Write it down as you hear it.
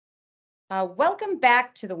Welcome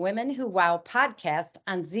back to the Women Who Wow podcast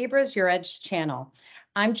on Zebra's Your Edge channel.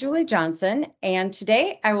 I'm Julie Johnson, and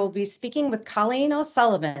today I will be speaking with Colleen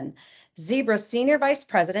O'Sullivan, Zebra's Senior Vice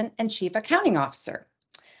President and Chief Accounting Officer.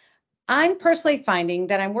 I'm personally finding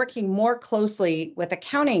that I'm working more closely with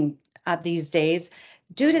accounting these days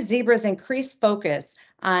due to Zebra's increased focus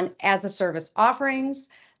on as-a-service offerings,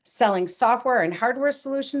 selling software and hardware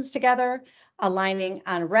solutions together, aligning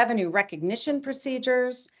on revenue recognition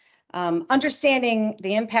procedures, understanding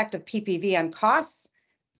the impact of PPV on costs,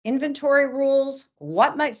 inventory rules,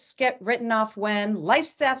 what might get written off when, life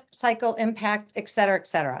cycle impact, et cetera, et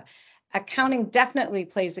cetera. Accounting definitely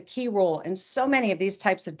plays a key role in so many of these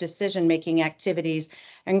types of decision-making activities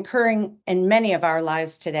occurring in many of our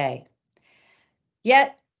lives today.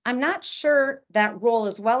 Yet, I'm not sure that role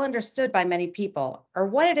is well understood by many people or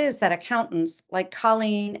what it is that accountants like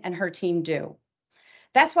Colleen and her team do.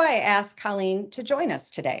 That's why I asked Colleen to join us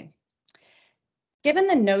today. Given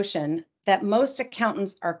the notion that most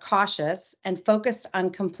accountants are cautious and focused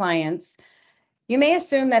on compliance, you may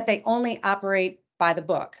assume that they only operate by the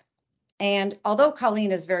book. And although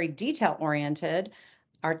Colleen is very detail-oriented,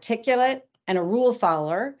 articulate, and a rule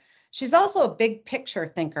follower, she's also a big picture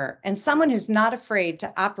thinker and someone who's not afraid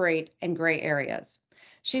to operate in gray areas.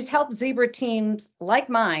 She's helped Zebra teams like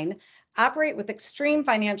mine operate with extreme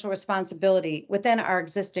financial responsibility within our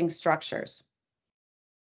existing structures.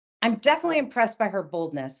 I'm definitely impressed by her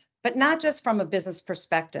boldness, but not just from a business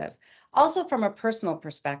perspective, also from a personal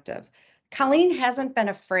perspective. Colleen hasn't been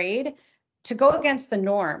afraid to go against the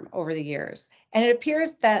norm over the years, and it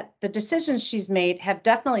appears that the decisions she's made have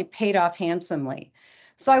definitely paid off handsomely.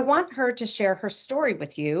 So I want her to share her story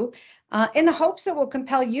with you in the hopes it will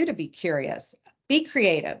compel you to be curious, be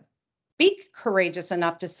creative, be courageous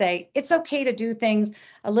enough to say it's okay to do things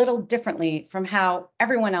a little differently from how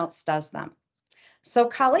everyone else does them. So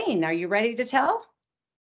Colleen, are you ready to tell?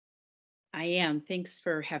 I am. Thanks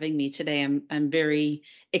for having me today. I'm very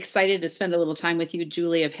excited to spend a little time with you,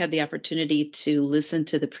 Julie. I've had the opportunity to listen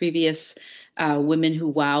to the previous Women Who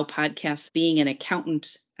Wow podcast. Being an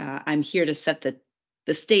accountant, I'm here to set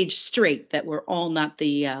the stage straight that we're all not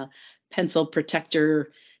the pencil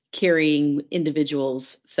protector carrying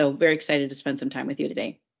individuals. So very excited to spend some time with you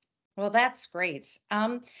today. Well, that's great.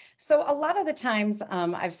 So a lot of the times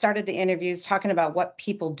I've started the interviews talking about what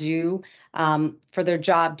people do for their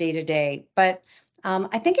job day to day, but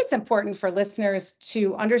I think it's important for listeners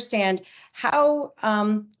to understand how,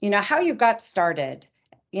 how you got started.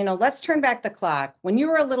 Let's turn back the clock. When you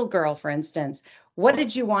were a little girl, for instance, what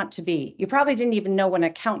did you want to be? You probably didn't even know what an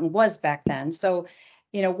accountant was back then. So,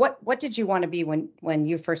 what did you want to be when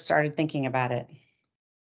you first started thinking about it?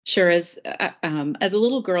 Sure. As a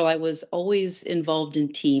little girl, I was always involved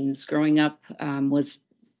in teams. Growing up, was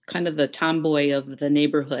kind of the tomboy of the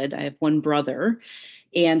neighborhood. I have one brother,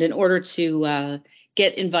 and in order to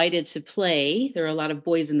get invited to play, there are a lot of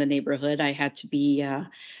boys in the neighborhood. I had to be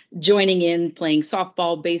joining in, playing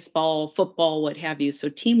softball, baseball, football, what have you. So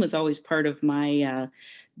team was always part of my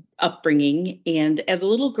upbringing. And as a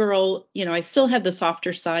little girl, I still had the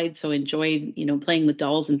softer side, so enjoyed, playing with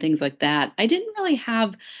dolls and things like that. I didn't really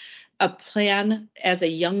have a plan as a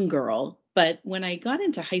young girl, but when I got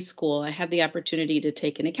into high school, I had the opportunity to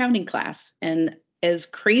take an accounting class. And as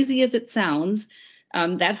crazy as it sounds,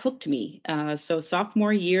 that hooked me. So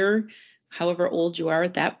sophomore year, however old you are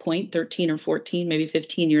at that point, 13 or 14, maybe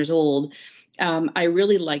 15 years old, I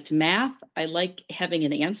really liked math. I like having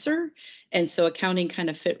an answer. And so accounting kind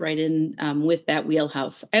of fit right in with that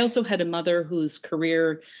wheelhouse. I also had a mother whose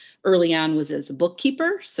career early on was as a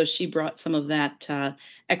bookkeeper. So she brought some of that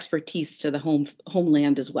expertise to the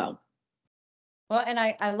homeland as well. Well, and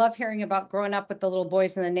I love hearing about growing up with the little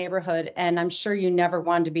boys in the neighborhood, and I'm sure you never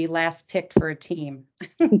wanted to be last picked for a team.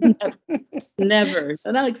 Never. I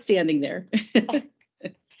like standing there.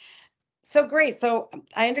 So great. So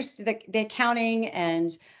I understood the accounting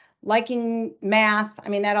and liking math. I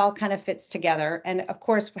mean, that all kind of fits together. And of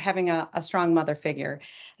course, having a strong mother figure.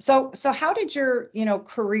 So how did your,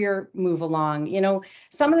 career move along?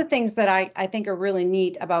 Some of the things that I think are really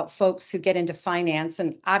neat about folks who get into finance,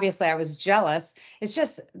 and obviously I was jealous, it's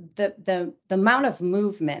just the amount of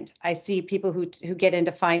movement I see people who get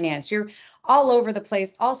into finance. You're all over the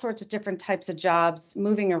place, all sorts of different types of jobs,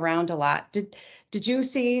 moving around a lot. Did you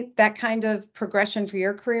see that kind of progression for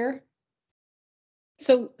your career?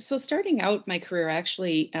 So starting out my career,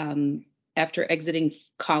 actually, after exiting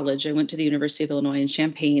college, I went to the University of Illinois in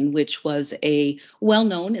Champaign, which was a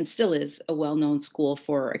well-known and still is a well-known school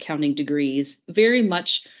for accounting degrees, very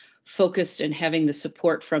much focused and having the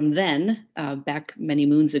support from then, back many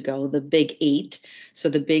moons ago, the big eight. So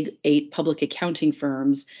the big eight public accounting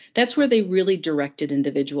firms, that's where they really directed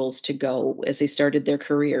individuals to go as they started their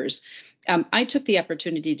careers. I took the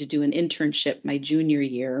opportunity to do an internship my junior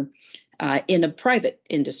year in a private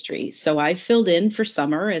industry. So I filled in for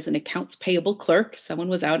summer as an accounts payable clerk. Someone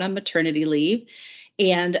was out on maternity leave.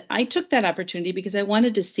 And I took that opportunity because I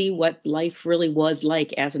wanted to see what life really was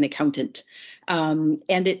like as an accountant.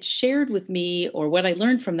 And it shared with me, or what I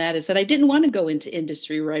learned from that is that I didn't want to go into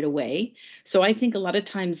industry right away. So I think a lot of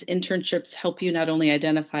times internships help you not only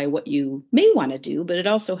identify what you may want to do, but it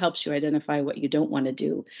also helps you identify what you don't want to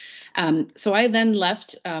do. So I then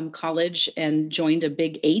left college and joined a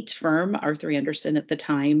big eight firm, Arthur Andersen at the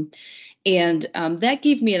time. And that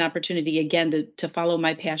gave me an opportunity, again, to follow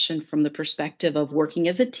my passion from the perspective of working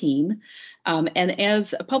as a team. And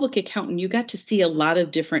as a public accountant, you got to see a lot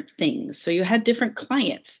of different things. So you had different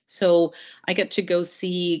clients. So I got to go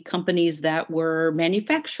see companies that were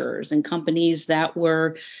manufacturers and companies that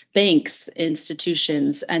were banks,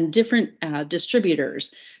 institutions, and different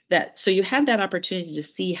distributors. So you had that opportunity to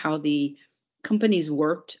see how the companies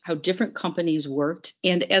worked, how different companies worked.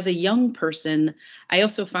 And as a young person, I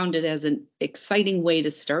also found it as an exciting way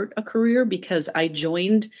to start a career because I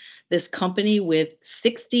joined this company with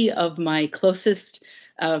 60 of my closest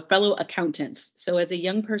fellow accountants. So as a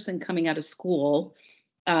young person coming out of school,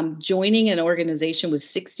 joining an organization with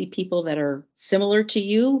 60 people that are similar to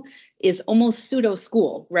you is almost pseudo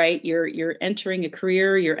school, right? You're entering a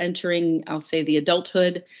career, you're entering, I'll say, the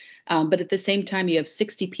adulthood. But at the same time, you have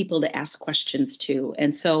 60 people to ask questions to.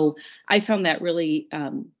 And so I found that really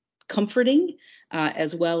comforting,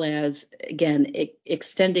 as well as, again,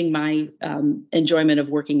 extending my enjoyment of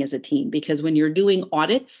working as a team. Because when you're doing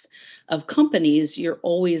audits of companies, you're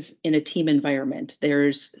always in a team environment.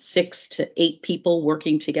 There's 6 to 8 people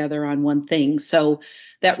working together on one thing. So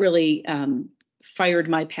that really fired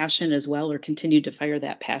my passion as well, or continued to fire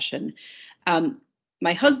that passion.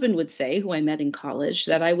 My husband would say, who I met in college,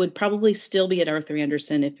 that I would probably still be at Arthur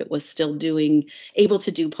Andersen if it was still able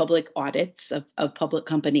to do public audits of public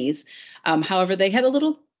companies. However, they had a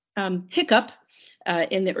little hiccup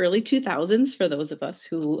in the early 2000s, for those of us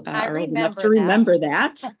who are old enough to remember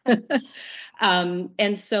that.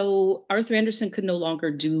 And so Arthur Andersen could no longer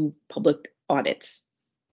do public audits.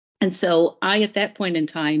 And so at that point in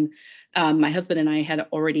time, my husband and I had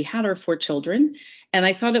already had our 4 children, and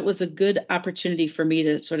I thought it was a good opportunity for me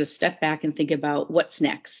to sort of step back and think about what's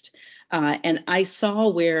next. And I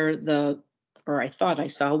thought I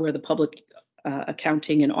saw where the public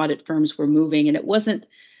accounting and audit firms were moving, and it wasn't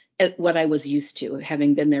at what I was used to,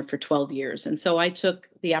 having been there for 12 years. And so I took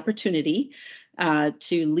the opportunity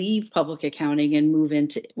to leave public accounting and move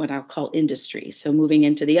into what I'll call industry. So moving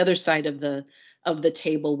into the other side of the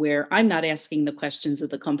table, where I'm not asking the questions of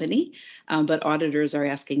the company, but auditors are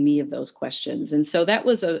asking me of those questions. And so that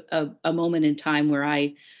was a moment in time where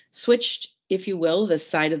I switched, if you will, the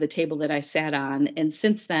side of the table that I sat on. And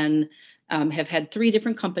since then, have had 3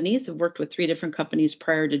 different companies, have worked with 3 different companies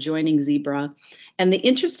prior to joining Zebra. And the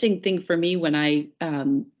interesting thing for me when I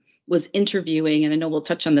was interviewing, and I know we'll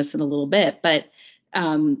touch on this in a little bit, but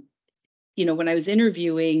when I was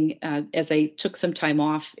interviewing, as I took some time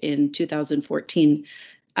off in 2014,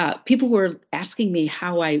 people were asking me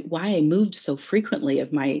why I moved so frequently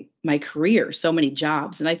of my career, so many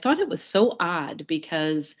jobs. And I thought it was so odd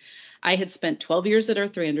because I had spent 12 years at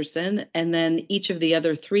Arthur Andersen, and then each of the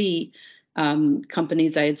other 3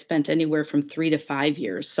 companies I had spent anywhere from 3 to 5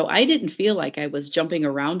 years. So I didn't feel like I was jumping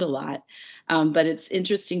around a lot. But it's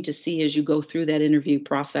interesting to see as you go through that interview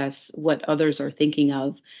process what others are thinking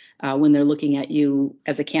of when they're looking at you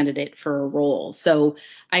as a candidate for a role. So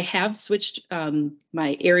I have switched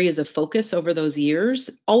my areas of focus over those years,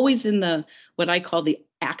 always in what I call the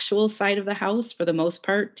actual side of the house for the most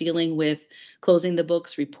part, dealing with closing the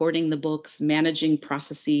books, reporting the books, managing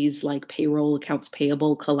processes like payroll, accounts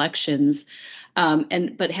payable, collections,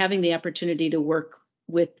 but having the opportunity to work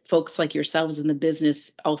with folks like yourselves in the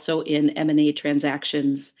business, also in M&A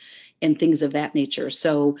transactions and things of that nature.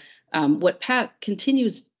 So what Pat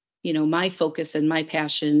continues, my focus and my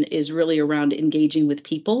passion is really around engaging with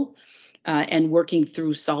people and working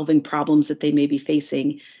through solving problems that they may be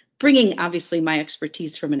facing, bringing obviously my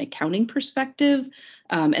expertise from an accounting perspective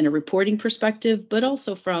and a reporting perspective, but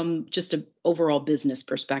also from just an overall business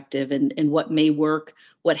perspective and what may work,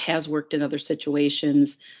 what has worked in other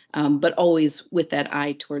situations, but always with that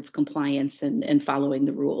eye towards compliance and following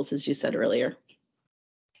the rules, as you said earlier.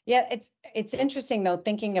 Yeah, it's interesting though,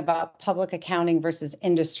 thinking about public accounting versus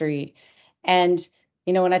industry. And,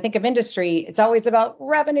 when I think of industry, it's always about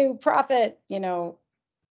revenue, profit,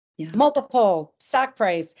 Yeah. multiple stock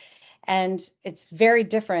price, and it's very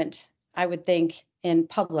different, I would think, in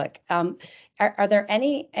public. Are there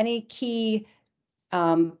any key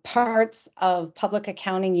parts of public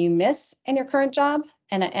accounting you miss in your current job,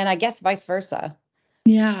 and I guess vice versa?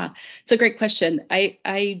 Yeah, it's a great question.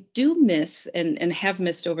 I do miss and have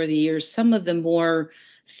missed over the years some of the more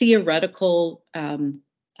theoretical,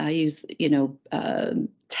 I use,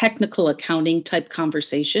 technical accounting type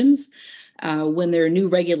conversations when there are new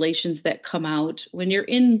regulations that come out. When you're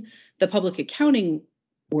in the public accounting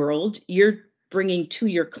world, you're bringing to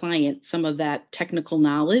your client some of that technical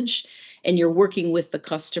knowledge, and you're working with the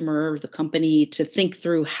customer or the company to think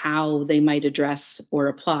through how they might address or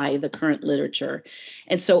apply the current literature.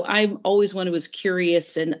 And so I'm always one who was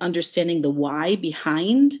curious in understanding the why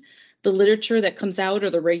behind the literature that comes out or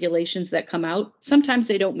the regulations that come out. Sometimes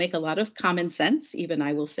they don't make a lot of common sense, even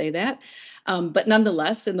I will say that. But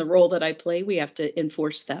nonetheless, in the role that I play, we have to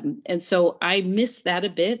enforce them. And so I miss that a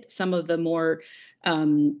bit, some of the more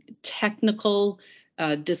technical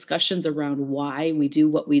discussions around why we do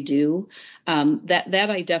what we do. That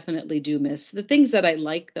I definitely do miss. The things that I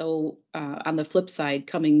like, though, on the flip side,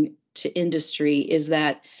 coming to industry, is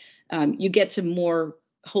that you get to more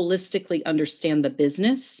holistically understand the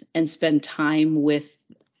business and spend time with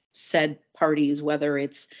said parties, whether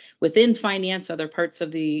it's within finance, other parts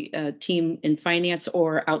of the team in finance,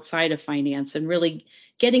 or outside of finance, and really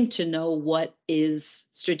getting to know what is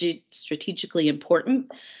strategically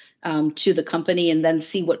important to the company, and then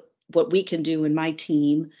see what we can do in my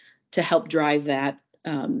team to help drive that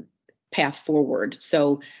path forward.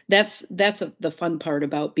 So that's the fun part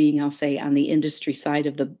about being, I'll say, on the industry side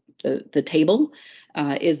of the table,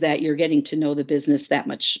 is that you're getting to know the business that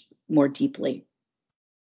much more deeply.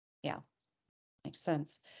 Yeah, makes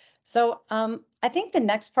sense. So I think the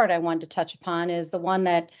next part I wanted to touch upon is the one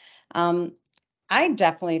that I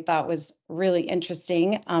definitely thought was really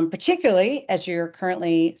interesting, particularly as you're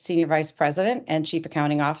currently Senior Vice President and Chief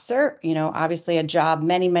Accounting Officer. Obviously a job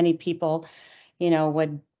many people,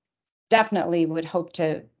 would hope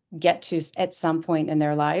to get to at some point in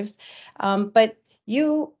their lives. But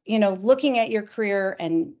looking at your career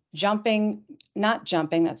and not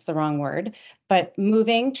jumping, that's the wrong word, but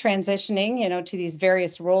transitioning, to these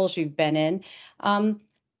various roles you've been in.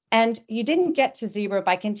 And you didn't get to Zebra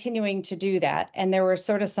by continuing to do that. And there were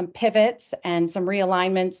sort of some pivots and some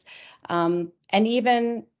realignments, and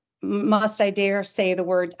even, must I dare say the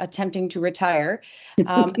word, attempting to retire,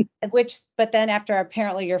 but then after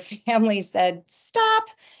apparently your family said, stop,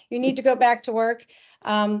 you need to go back to work,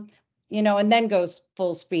 and then goes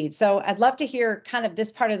full speed. So I'd love to hear kind of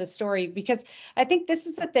this part of the story, because I think this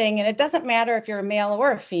is the thing, and it doesn't matter if you're a male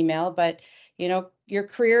or a female, but your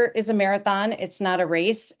career is a marathon. It's not a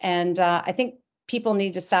race. And I think people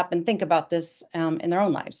need to stop and think about this in their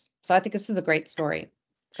own lives. So I think this is a great story.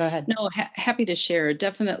 Go ahead. No, happy to share.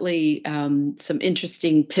 Definitely some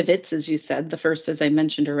interesting pivots, as you said. The first, as I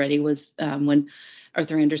mentioned already, was when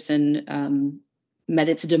Arthur Andersen met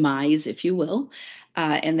its demise, if you will,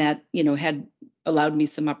 and that had allowed me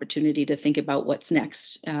some opportunity to think about what's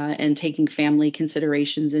next, and taking family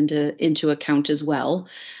considerations into account as well.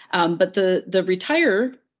 But the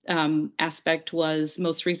retire aspect was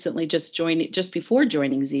most recently just before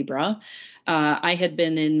joining Zebra. I had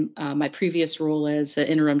been in my previous role as the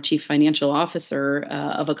interim chief financial officer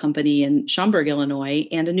of a company in Schaumburg, Illinois,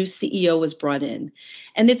 and a new CEO was brought in.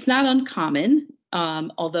 And it's not uncommon,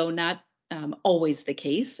 although not always the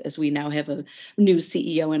case, as we now have a new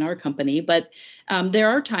CEO in our company. But there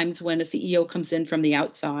are times when a CEO comes in from the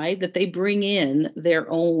outside that they bring in their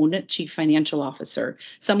own chief financial officer,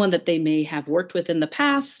 someone that they may have worked with in the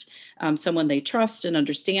past, someone they trust and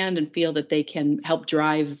understand and feel that they can help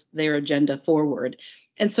drive their agenda forward.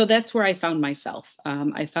 And so that's where I found myself.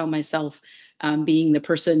 I found myself being the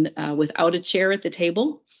person without a chair at the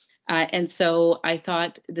table. And so I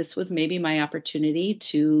thought this was maybe my opportunity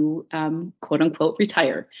to, quote unquote,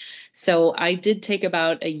 retire. So I did take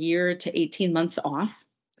about a year to 18 months off,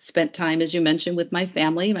 spent time, as you mentioned, with my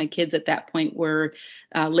family. My kids at that point were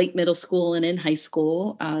late middle school and in high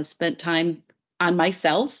school, spent time on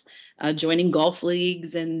myself, joining golf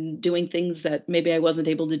leagues and doing things that maybe I wasn't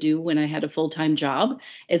able to do when I had a full-time job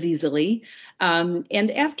as easily. And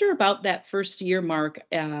after about that first year mark,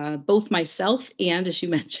 both myself and, as you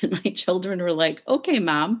mentioned, my children were like, okay,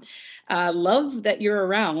 Mom, love that you're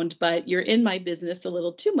around, but you're in my business a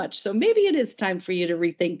little too much. So maybe it is time for you to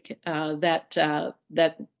rethink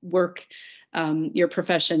that work, your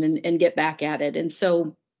profession, and get back at it. And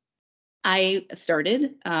so I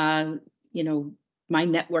started, my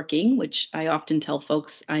networking, which I often tell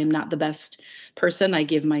folks I am not the best person. I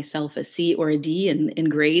give myself a C or a D in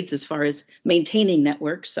grades as far as maintaining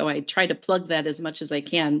networks. So I try to plug that as much as I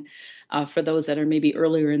can for those that are maybe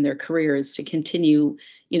earlier in their careers to continue,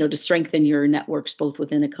 to strengthen your networks both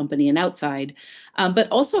within a company and outside. But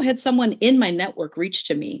also had someone in my network reach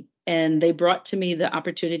to me, and they brought to me the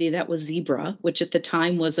opportunity that was Zebra, which at the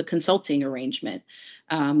time was a consulting arrangement.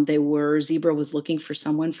 Zebra was looking for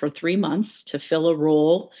someone for 3 months to fill a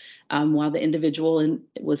role while the individual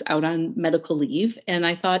was out on medical leave. And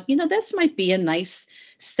I thought, this might be a nice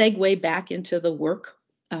segue back into the work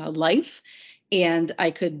life. And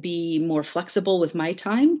I could be more flexible with my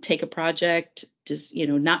time, take a project, just,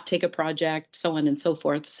 not take a project, so on and so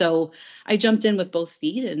forth. So I jumped in with both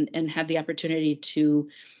feet and had the opportunity to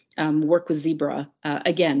work with Zebra.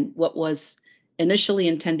 Again, what was initially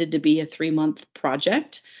intended to be a 3-month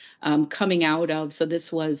project coming out of, so this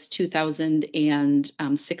was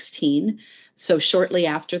 2016. So shortly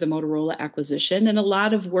after the Motorola acquisition, and a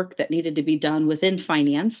lot of work that needed to be done within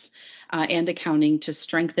finance and accounting to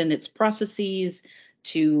strengthen its processes,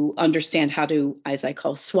 to understand how to, as I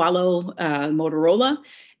call, swallow Motorola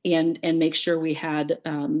and make sure we had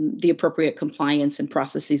the appropriate compliance and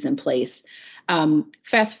processes in place.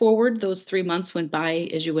 Fast forward, those 3 months went by,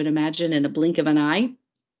 as you would imagine, in a blink of an eye.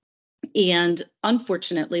 And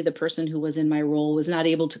unfortunately, the person who was in my role was not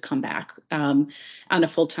able to come back on a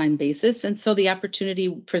full-time basis. And so the opportunity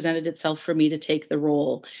presented itself for me to take the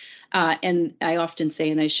role. And I often say,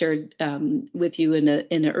 and I shared with you in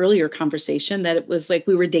an earlier conversation, that it was like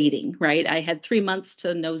we were dating, right? I had 3 months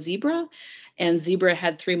to know Zebra, and Zebra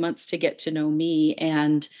had 3 months to get to know me.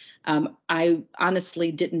 And I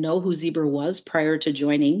honestly didn't know who Zebra was prior to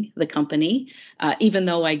joining the company, even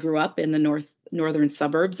though I grew up in the northern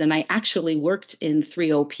suburbs, and I actually worked in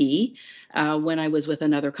 3OP when I was with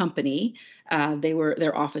another company.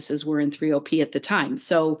 Their offices were in 3OP at the time.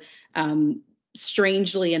 So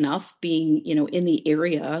strangely enough, being in the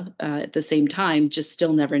area at the same time, just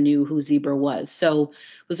still never knew who Zebra was. So it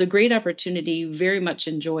was a great opportunity. Very much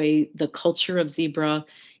enjoy the culture of Zebra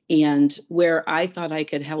and where I thought I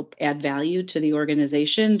could help add value to the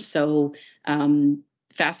organization. So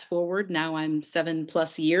fast forward, now I'm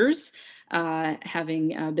 7+ years.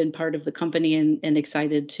 Having been part of the company and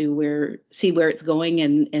excited to see where it's going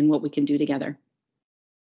and what we can do together.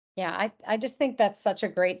 Yeah, I just think that's such a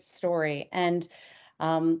great story. And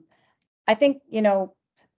I think,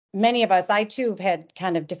 many of us, I too have had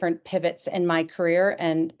kind of different pivots in my career,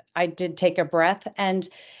 and I did take a breath. And,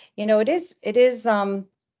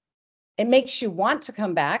 it makes you want to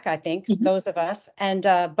come back, I think, those of us. And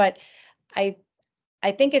but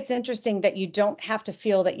I think it's interesting that you don't have to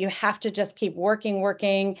feel that you have to just keep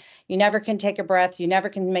working. You never can take a breath. You never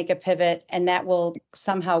can make a pivot, and that will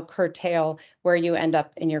somehow curtail where you end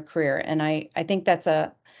up in your career. And I think that's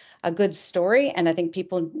a good story. And I think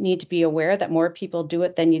people need to be aware that more people do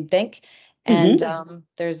it than you'd think. And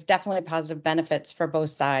there's definitely positive benefits for both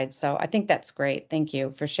sides. So I think that's great. Thank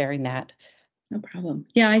you for sharing that. No problem.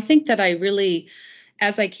 Yeah, I think that I really,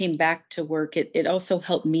 as I came back to work, it also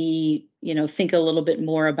helped me, think a little bit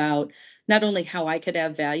more about not only how I could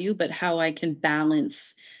add value, but how I can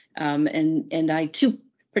balance. And I too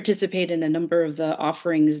participate in a number of the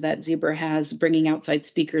offerings that Zebra has, bringing outside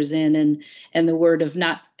speakers in, and the word of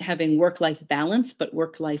not having work-life balance, but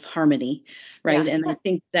work-life harmony, right? Yeah. And I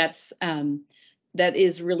think that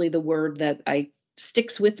is really the word that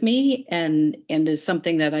sticks with me and is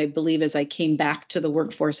something that I believe, as I came back to the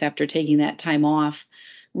workforce after taking that time off,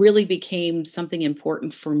 really became something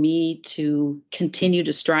important for me to continue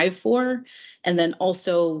to strive for, and then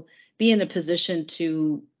also be in a position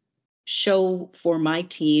to show for my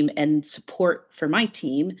team and support for my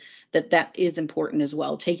team that is important as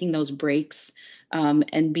well, taking those breaks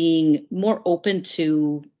and being more open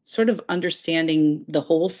to sort of understanding the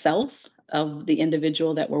whole self of the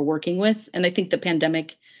individual that we're working with. And I think the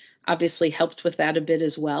pandemic obviously helped with that a bit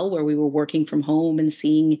as well, where we were working from home and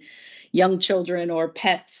seeing young children or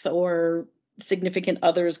pets or significant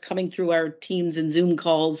others coming through our Teams and Zoom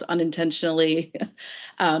calls unintentionally.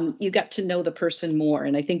 You got to know the person more.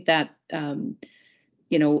 And I think that,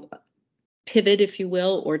 pivot, if you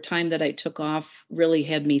will, or time that I took off really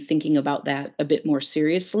had me thinking about that a bit more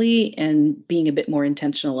seriously and being a bit more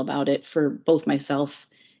intentional about it for both myself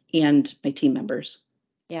and my team members.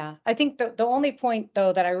 Yeah, I think the only point,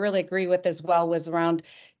 though, that I really agree with as well was around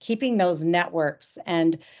keeping those networks.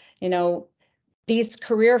 And, these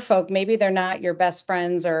career folk, maybe they're not your best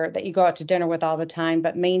friends or that you go out to dinner with all the time,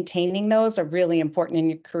 but maintaining those are really important in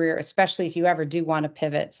your career, especially if you ever do want to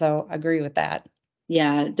pivot. So I agree with that.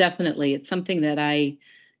 Yeah, definitely. It's something that I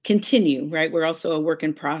continue, right? We're also a work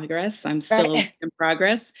in progress. I'm still a work Right. in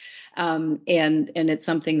progress. And it's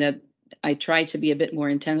something that I try to be a bit more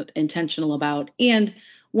intentional about. And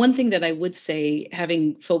one thing that I would say,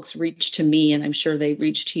 having folks reach to me, and I'm sure they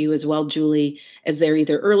reach to you as well, Julie, as they're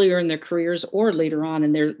either earlier in their careers or later on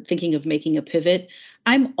and they're thinking of making a pivot,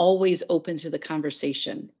 I'm always open to the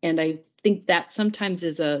conversation. And I think that sometimes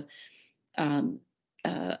is um,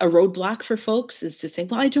 a roadblock for folks, is to say,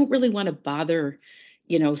 well, I don't really want to bother,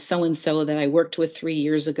 so and so that I worked with 3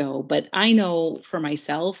 years ago. But I know for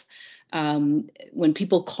myself, when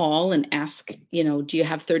people call and ask, do you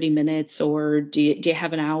have 30 minutes or do you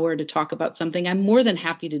have an hour to talk about something, I'm more than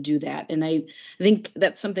happy to do that. And I think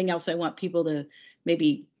that's something else I want people to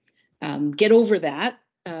maybe get over, that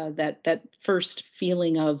first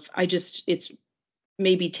feeling of, it's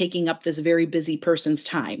maybe taking up this very busy person's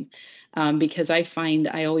time, because I find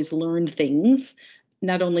I always learn things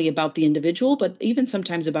not only about the individual, but even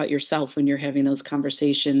sometimes about yourself when you're having those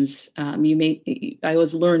conversations. I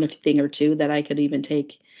always learn a thing or two that I could even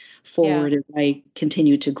take Yeah. forward as I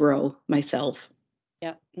continue to grow myself.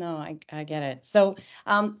 Yeah. No, I get it. So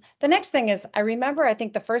the next thing is, I remember, I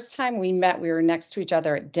think the first time we met, we were next to each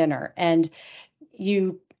other at dinner, and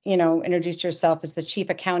introduced yourself as the chief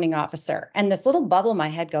accounting officer. And this little bubble in my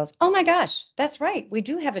head goes, oh my gosh, that's right. We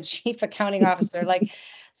do have a chief accounting officer. Like,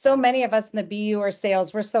 so many of us in the BU or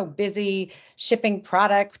sales, we're so busy shipping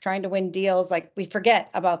product, trying to win deals, like we forget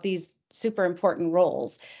about these super important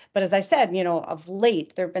roles. But as I said, of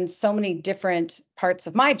late, there have been so many different parts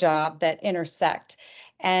of my job that intersect.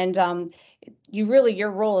 And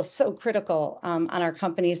your role is so critical on our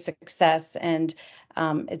company's success. And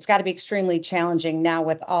it's got to be extremely challenging now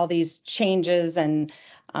with all these changes and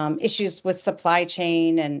issues with supply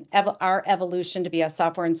chain and our evolution to be a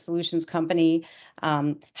software and solutions company.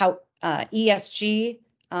 How ESG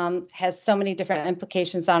has so many different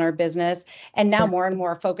implications on our business, and now more and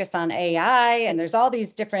more focus on AI. And there's all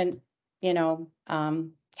these different,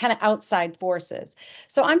 kind of outside forces.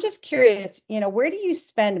 So I'm just curious, where do you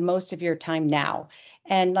spend most of your time now?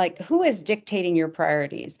 And like, who is dictating your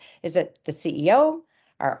priorities? Is it the CEO,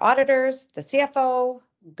 our auditors, the CFO,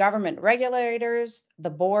 government regulators, the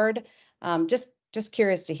board? Just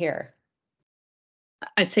curious to hear.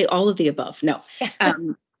 I'd say all of the above. No.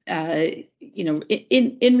 Um,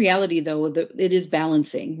 in reality, though, it is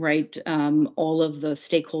balancing, right? All of the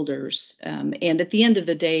stakeholders. And at the end of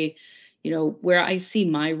the day, where I see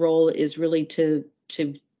my role is really to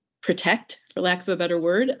protect, for lack of a better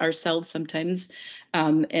word, ourselves sometimes,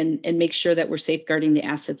 and make sure that we're safeguarding the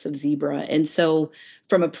assets of Zebra. And so,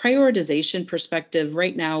 from a prioritization perspective,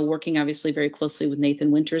 right now, working obviously very closely with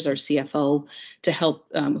Nathan Winters, our CFO, to help,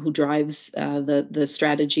 who drives the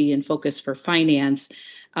strategy and focus for finance.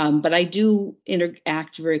 But I do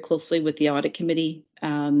interact very closely with the audit committee,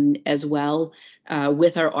 as well,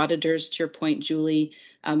 with our auditors, to your point, Julie,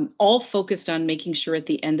 all focused on making sure at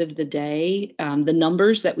the end of the day, the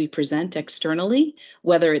numbers that we present externally,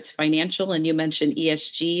 whether it's financial, and you mentioned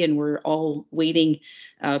ESG, and we're all waiting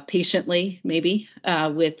patiently, maybe,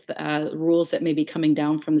 with rules that may be coming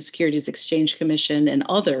down from the Securities Exchange Commission and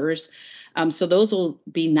others. So those will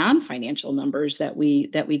be non-financial numbers that we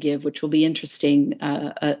give, which will be interesting,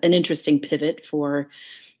 an interesting pivot for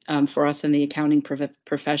us in the accounting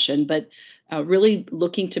profession. But really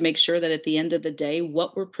looking to make sure that at the end of the day,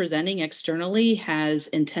 what we're presenting externally has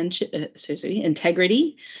integrity,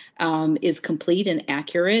 is complete and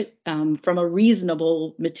accurate, from a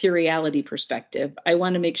reasonable materiality perspective. I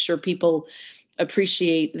want to make sure people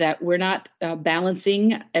appreciate that we're not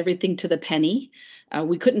balancing everything to the penny.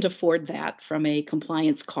 We couldn't afford that from a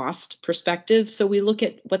compliance cost perspective. So we look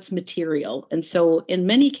at what's material. And so in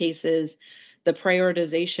many cases, the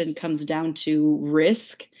prioritization comes down to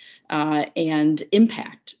risk and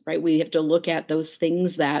impact, right? We have to look at those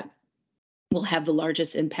things that will have the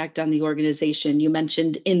largest impact on the organization. You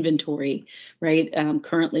mentioned inventory, right?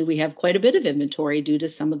 Currently, we have quite a bit of inventory due to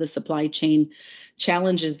some of the supply chain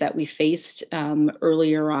challenges that we faced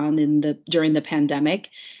earlier on during the pandemic.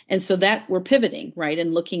 And so that we're pivoting, right?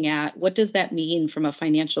 And looking at what does that mean from a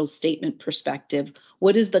financial statement perspective?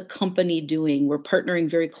 What is the company doing? We're partnering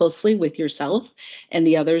very closely with yourself and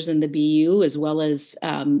the others in the BU, as well as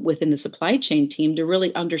within the supply chain team, to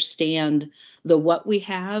really understand the what we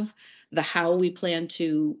have, the how we plan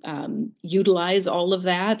to utilize all of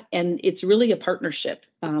that. And it's really a partnership,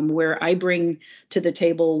 where I bring to the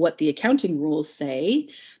table what the accounting rules say,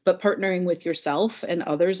 but partnering with yourself and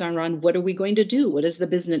others on what are we going to do? What is the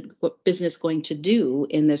business going to do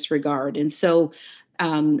in this regard? And so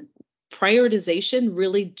prioritization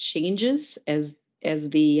really changes as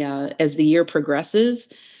the year progresses.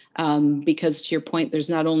 Because to your point, there's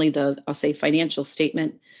not only the, I'll say, financial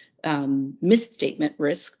statement misstatement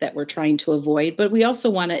risk that we're trying to avoid, but we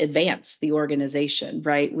also want to advance the organization,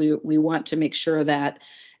 right? We want to make sure that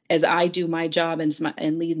as I do my job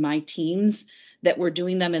and lead my teams, that we're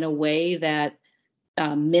doing them in a way that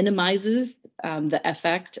minimizes the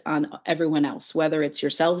effect on everyone else, whether it's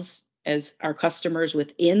yourselves as our customers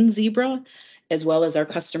within Zebra, as well as our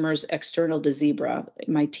customers external to Zebra.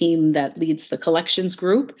 My team that leads the collections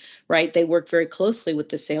group, right? They work very closely with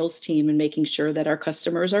the sales team in making sure that our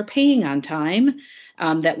customers are paying on time,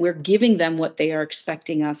 that we're giving them what they are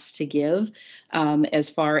expecting us to give, as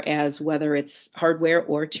far as whether it's hardware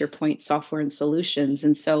or, to your point, software and solutions.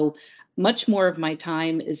 And so much more of my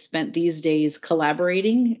time is spent these days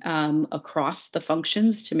collaborating across the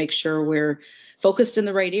functions to make sure we're focused in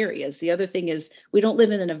the right areas. The other thing is we don't live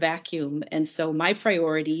in a vacuum. And so my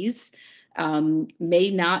priorities may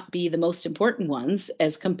not be the most important ones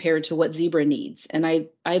as compared to what Zebra needs. And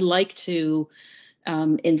I like to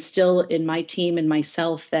instill in my team and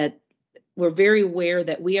myself that we're very aware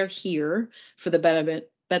that we are here for the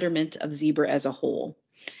betterment of Zebra as a whole.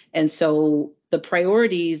 And so the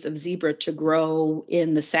priorities of Zebra to grow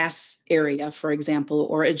in the SaaS area, for example,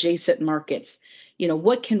 or adjacent markets,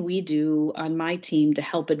 what can we do on my team to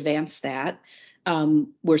help advance that?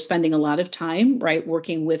 We're spending a lot of time, right,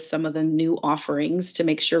 working with some of the new offerings to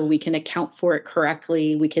make sure we can account for it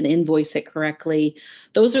correctly, we can invoice it correctly.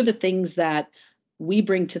 Those are the things that we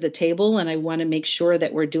bring to the table, and I want to make sure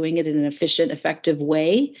that we're doing it in an efficient, effective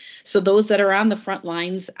way. So those that are on the front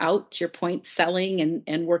lines out, to your point, selling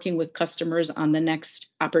and working with customers on the next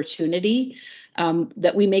opportunity,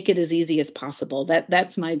 that we make it as easy as possible.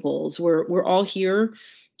 That's my goals. We're all here.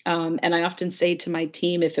 And I often say to my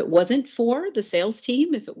team, if it wasn't for the sales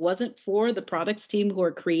team, if it wasn't for the products team who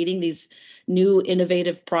are creating these new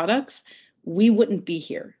innovative products, we wouldn't be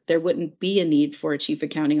here. There wouldn't be a need for a chief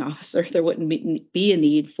accounting officer. There wouldn't be a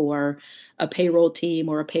need for a payroll team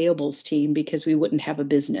or a payables team because we wouldn't have a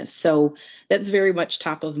business. So that's very much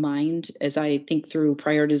top of mind as I think through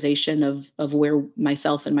prioritization of where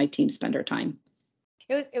myself and my team spend our time.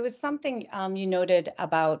 It was something you noted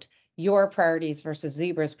about your priorities versus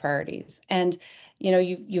Zebra's priorities. And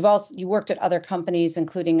you worked at other companies,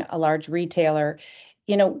 including a large retailer.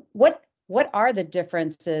 What are the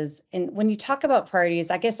differences? And when you talk about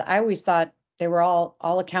priorities, I guess I always thought they were all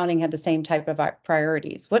accounting had the same type of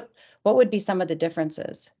priorities. What would be some of the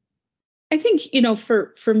differences? I think,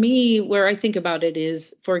 for me, where I think about it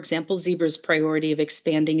is, for example, Zebra's priority of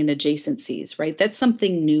expanding in adjacencies, right? That's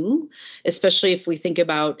something new, especially if we think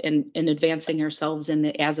about and advancing ourselves in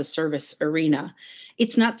the as a service arena.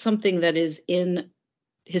 It's not something that is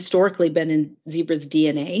historically been in Zebra's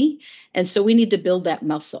DNA. And so we need to build that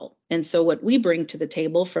muscle. And so what we bring to the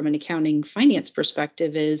table from an accounting finance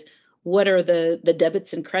perspective is what are the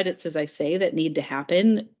debits and credits, as I say, that need to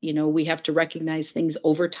happen. We have to recognize things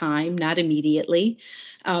over time, not immediately.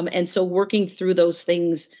 And so working through those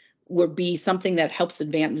things would be something that helps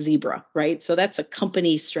advance Zebra, right? So that's a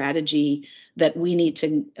company strategy that we need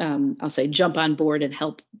to, I'll say, jump on board and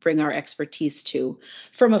help bring our expertise to.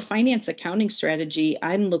 From a finance accounting strategy,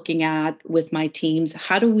 I'm looking at with my teams,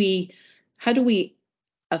 how do we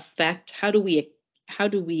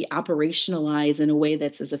operationalize in a way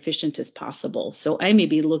that's as efficient as possible? So I may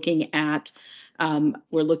be looking at,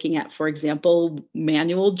 we're looking at, for example,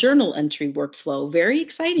 manual journal entry workflow. Very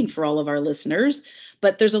exciting for all of our listeners,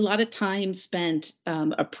 but there's a lot of time spent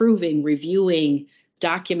approving, reviewing,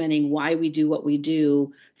 documenting why we do what we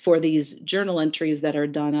do for these journal entries that are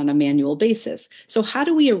done on a manual basis. So how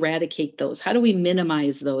do we eradicate those? How do we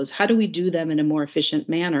minimize those? How do we do them in a more efficient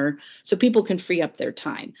manner so people can free up their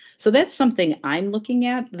time? So that's something I'm looking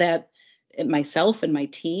at, that myself and my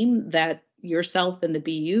team, that yourself and the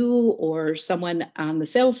BU or someone on the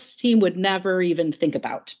sales team would never even think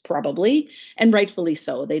about, probably, and rightfully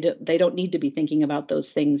so. They don't need to be thinking about those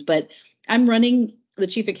things, but I'm running the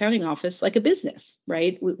chief accounting office like a business,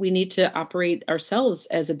 right? We need to operate ourselves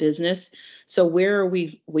as a business. So where are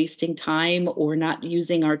we wasting time or not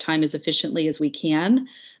using our time as efficiently as we can?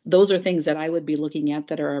 Those are things that I would be looking at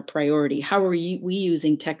that are a priority. How are we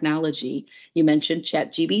using technology? You mentioned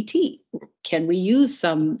ChatGPT. Can we use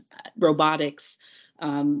some robotics,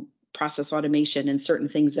 process automation, and certain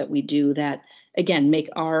things that we do that, again, make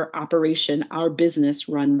our operation, our business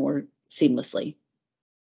run more seamlessly?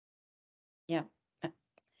 Yeah.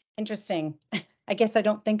 Interesting. I guess I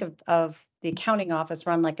don't think of the accounting office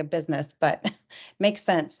run like a business, but makes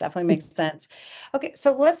sense. Definitely makes sense. Okay,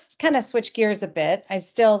 so let's kind of switch gears a bit. I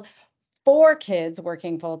still 4 kids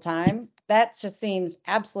working full time. That just seems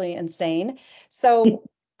absolutely insane. So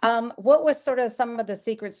What was sort of some of the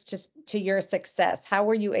secrets to your success? How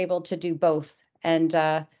were you able to do both? And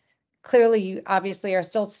clearly, you obviously are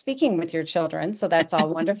still speaking with your children, so that's all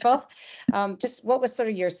wonderful. Just what was sort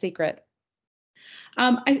of your secret?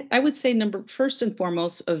 I would say first and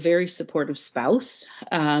foremost, a very supportive spouse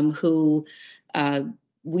who uh,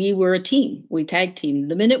 we were a team. We tag team.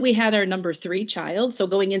 The minute we had our number three child, so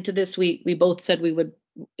going into this, we both said we would,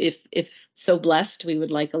 if so blessed, we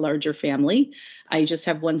would like a larger family. I just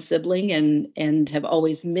have one sibling and have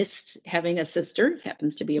always missed having a sister. It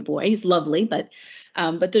happens to be a boy. He's lovely, but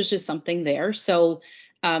there's just something there. So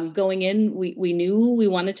going in, we knew we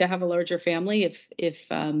wanted to have a larger family if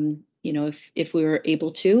we were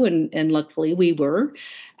able to, and luckily we were.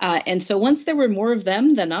 And so once there were more of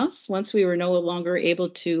them than us, once we were no longer able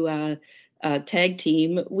to tag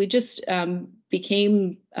team, we just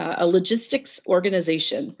became a logistics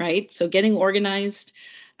organization, right? So getting organized,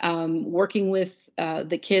 working with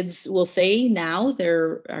the kids. Will say now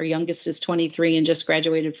our youngest is 23 and just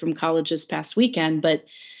graduated from college this past weekend, but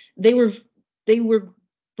they were they were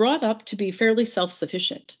brought up to be fairly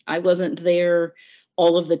self-sufficient. I wasn't there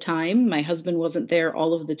all of the time. My husband wasn't there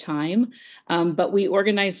all of the time. But we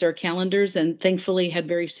organized our calendars and thankfully had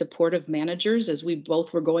very supportive managers as we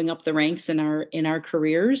both were going up the ranks in our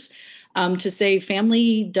careers, to say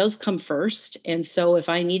family does come first. And so if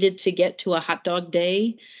I needed to get to a hot dog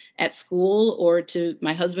day at school, or to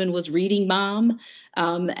my husband was reading mom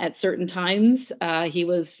at certain times, he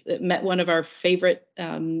was met one of our favorite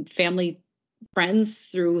family friends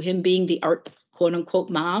through him being the art quote unquote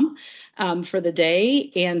mom for the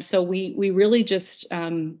day. And so we really just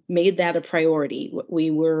made that a priority.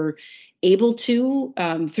 We were able to,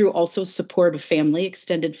 through also support of family,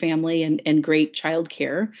 extended family, and great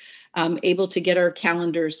childcare, able to get our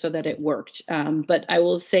calendars so that it worked. But I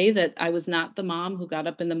will say that I was not the mom who got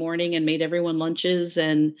up in the morning and made everyone lunches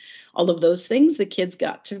and all of those things. The kids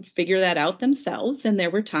got to figure that out themselves. And there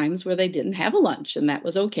were times where they didn't have a lunch, and that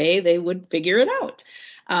was okay. They would figure it out.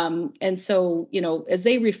 And so, as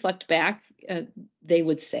they reflect back, they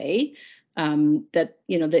would say that,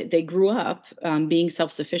 they grew up being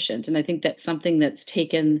self-sufficient. And I think that's something that's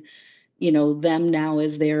taken, them now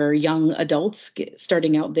as they're young adults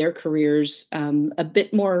starting out their careers, a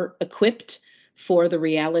bit more equipped for the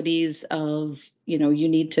realities of, you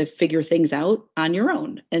need to figure things out on your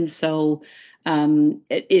own. And so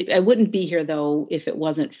I wouldn't be here, though, if it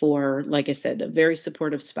wasn't for, like I said, a very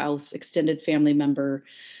supportive spouse, extended family members,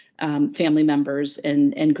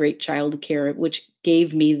 and great childcare, which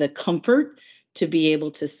gave me the comfort to be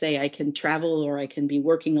able to say I can travel or I can be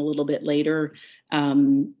working a little bit later.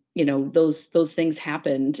 Those things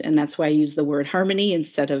happened, and that's why I use the word harmony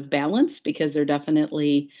instead of balance, because there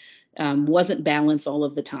definitely wasn't balance all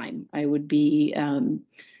of the time. I would be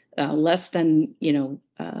less than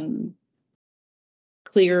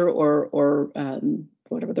clear, or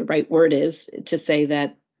whatever the right word is, to say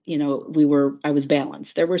that I was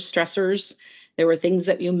balanced. There were stressors, there were things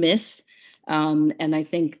that you miss, and I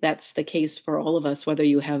think that's the case for all of us, whether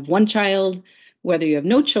you have one child, whether you have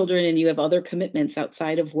no children, and you have other commitments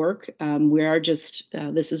outside of work. We are just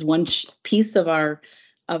this is one piece of our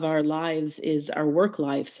lives, is our work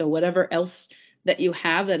life. So whatever else that you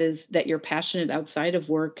have that you're passionate outside of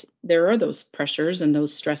work, there are those pressures and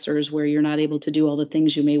those stressors where you're not able to do all the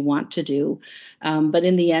things you may want to do. But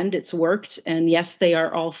in the end, it's worked. And yes, they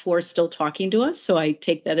are all four still talking to us. So I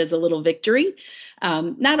take that as a little victory.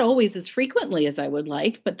 Not always as frequently as I would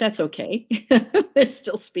like, but that's okay. They're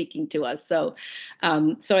still speaking to us. So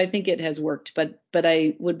I think it has worked. But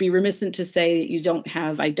I would be remiss to say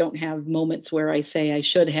that I don't have moments where I say I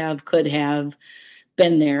should have, could have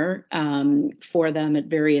been there for them at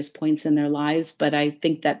various points in their lives. But I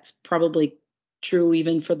think that's probably true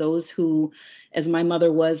even for those who, as my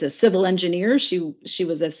mother was a civil engineer, she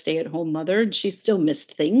was a stay-at-home mother, and she still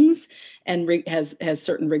missed things and has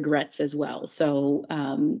certain regrets as well. So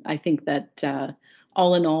I think that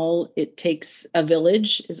all in all, it takes a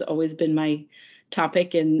village has always been my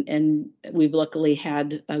topic, and we've luckily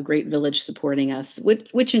had a great village supporting us,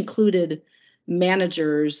 which included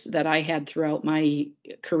managers that I had throughout my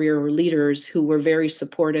career, or leaders who were very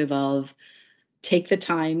supportive of take the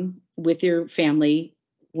time with your family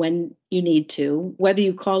when you need to, whether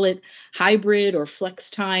you call it hybrid or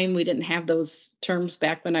flex time. We didn't have those terms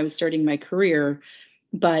back when I was starting my career,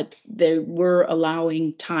 but they were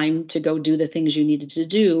allowing time to go do the things you needed to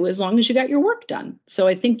do as long as you got your work done. So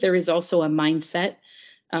I think there is also a mindset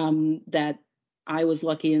that I was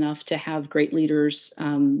lucky enough to have great leaders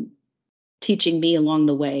teaching me along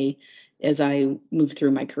the way as I moved through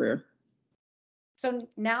my career. So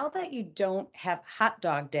now that you don't have hot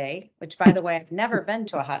dog day, which by the way, I've never been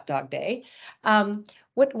to a hot dog day,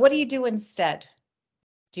 what do you do instead?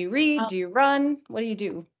 Do you read? Do you run? What do you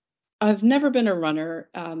do? I've never been a runner.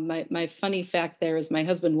 My funny fact there is my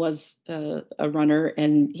husband was a runner,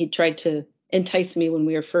 and he tried to entice me when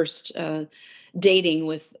we were first dating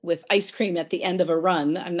with ice cream at the end of a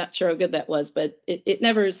run. I'm not sure how good that was, but it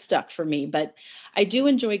never stuck for me. But I do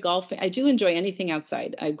enjoy golfing. I do enjoy anything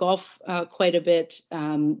outside. I golf quite a bit.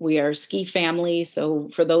 We are a ski family, so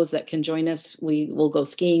for those that can join us, we will go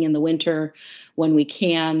skiing in the winter when we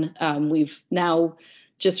can. We've now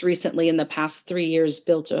just recently in the past 3 years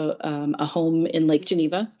built a home in Lake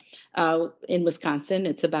Geneva in Wisconsin.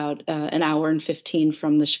 It's about an hour and 15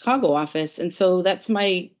 from the Chicago office. And so that's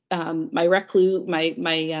my recluse,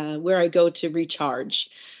 my where I go to recharge,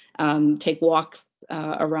 take walks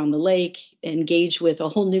around the lake, engage with a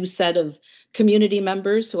whole new set of community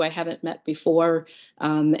members who I haven't met before,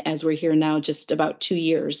 as we're here now just about 2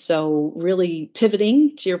 years. So really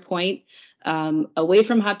pivoting to your point, away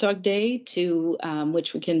from hot dog day to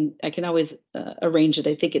which I can always arrange it.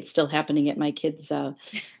 I think it's still happening at my kids'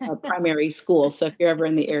 primary school. So if you're ever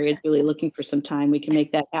in the area, Julie, looking for some time, we can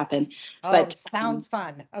make that happen. Oh, But sounds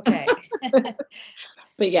fun. Okay.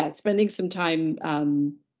 but yeah, spending some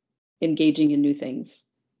time engaging in new things.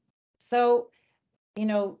 So,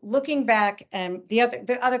 looking back, and the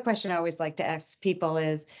other question I always like to ask people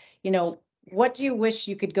is, what do you wish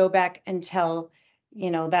you could go back and tell,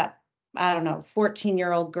 that, I don't know,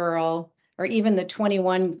 14-year-old girl or even the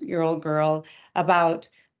 21-year-old girl about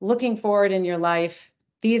looking forward in your life?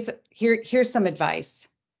 Here's some advice.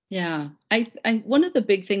 Yeah, I one of the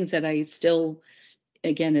big things that I still,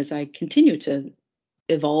 again, as I continue to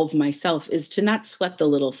evolve myself, is to not sweat the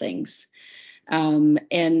little things. And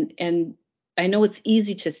I know it's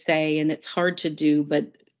easy to say and it's hard to do,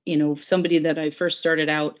 but somebody that I first started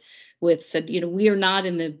out with said, we are not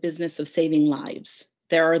in the business of saving lives.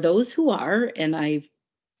 There are those who are, and I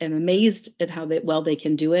am amazed at how well they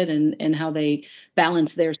can do it and how they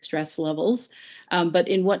balance their stress levels. But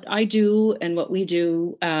in what I do and what we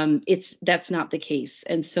do, that's not the case.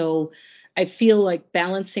 And so I feel like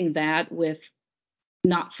balancing that with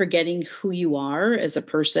not forgetting who you are as a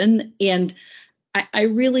person. And I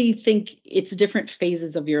really think it's different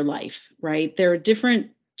phases of your life, right? There are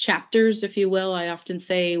different chapters, if you will. I often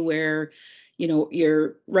say where,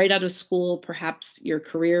 you're right out of school, perhaps your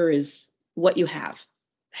career is what you have.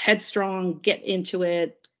 Headstrong, get into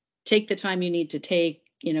it, take the time you need to take,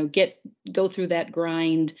 go through that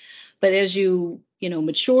grind. But as you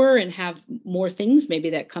mature and have more things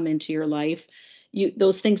maybe that come into your life,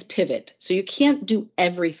 those things pivot. So you can't do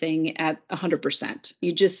everything at 100%.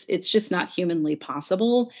 It's just not humanly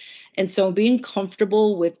possible. And so being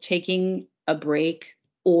comfortable with taking a break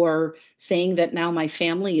or saying that now my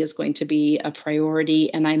family is going to be a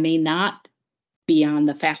priority and I may not be on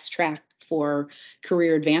the fast track for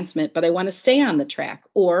career advancement, but I want to stay on the track,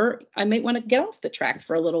 or I might want to get off the track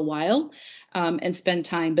for a little while and spend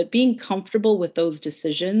time. But being comfortable with those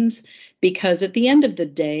decisions, because at the end of the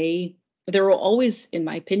day, there will always, in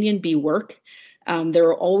my opinion, be work. There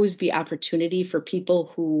will always be opportunity for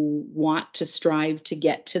people who want to strive to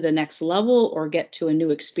get to the next level or get to a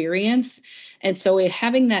new experience. And so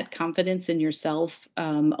having that confidence in yourself,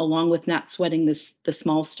 along with not sweating the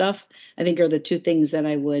small stuff, I think are the two things that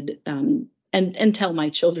I would and tell my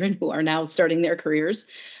children who are now starting their careers.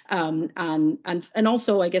 And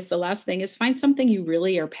also, I guess the last thing is find something you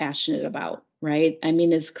really are passionate about, right? I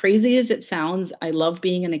mean, as crazy as it sounds, I love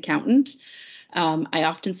being an accountant. I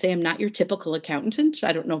often say I'm not your typical accountant.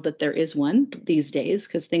 I don't know that there is one these days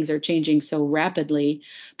because things are changing so rapidly,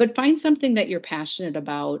 but find something that you're passionate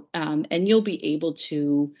about, and you'll be able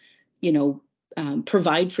to,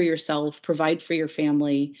 provide for yourself, provide for your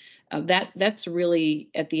family. That's really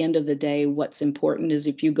at the end of the day, what's important is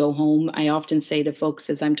if you go home, I often say to folks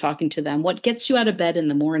as I'm talking to them, what gets you out of bed in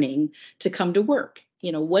the morning to come to work?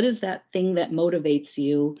 What is that thing that motivates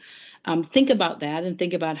you? Think about that and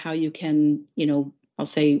think about how you can, I'll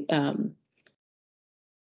say, I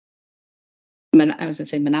was going to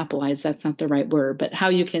say monopolize. That's not the right word, but how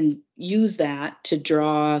you can use that to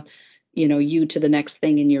draw, you to the next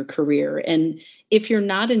thing in your career. And if you're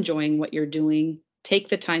not enjoying what you're doing, take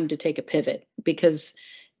the time to take a pivot because,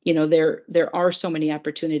 there are so many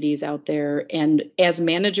opportunities out there. And as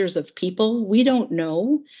managers of people, we don't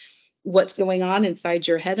know what's going on inside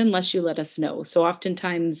your head unless you let us know. So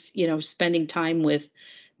oftentimes, spending time with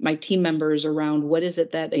my team members around what is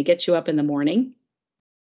it that gets you up in the morning,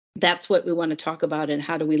 that's what we want to talk about, and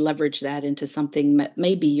how do we leverage that into something that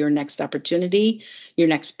may be your next opportunity, your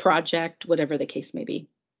next project, whatever the case may be.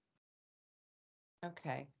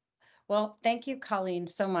 Okay. Well, thank you, Colleen,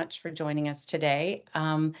 so much for joining us today.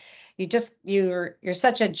 You're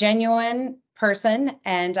such a genuine person,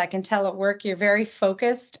 and I can tell at work you're very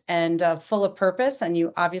focused and full of purpose, and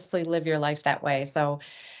you obviously live your life that way. So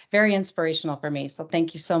very inspirational for me. So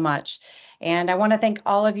thank you so much. And I want to thank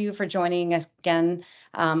all of you for joining us again,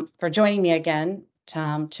 for joining me again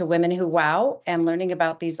to Women Who Wow and learning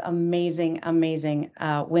about these amazing, amazing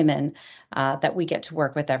women that we get to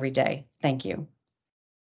work with every day. Thank you.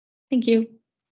 Thank you.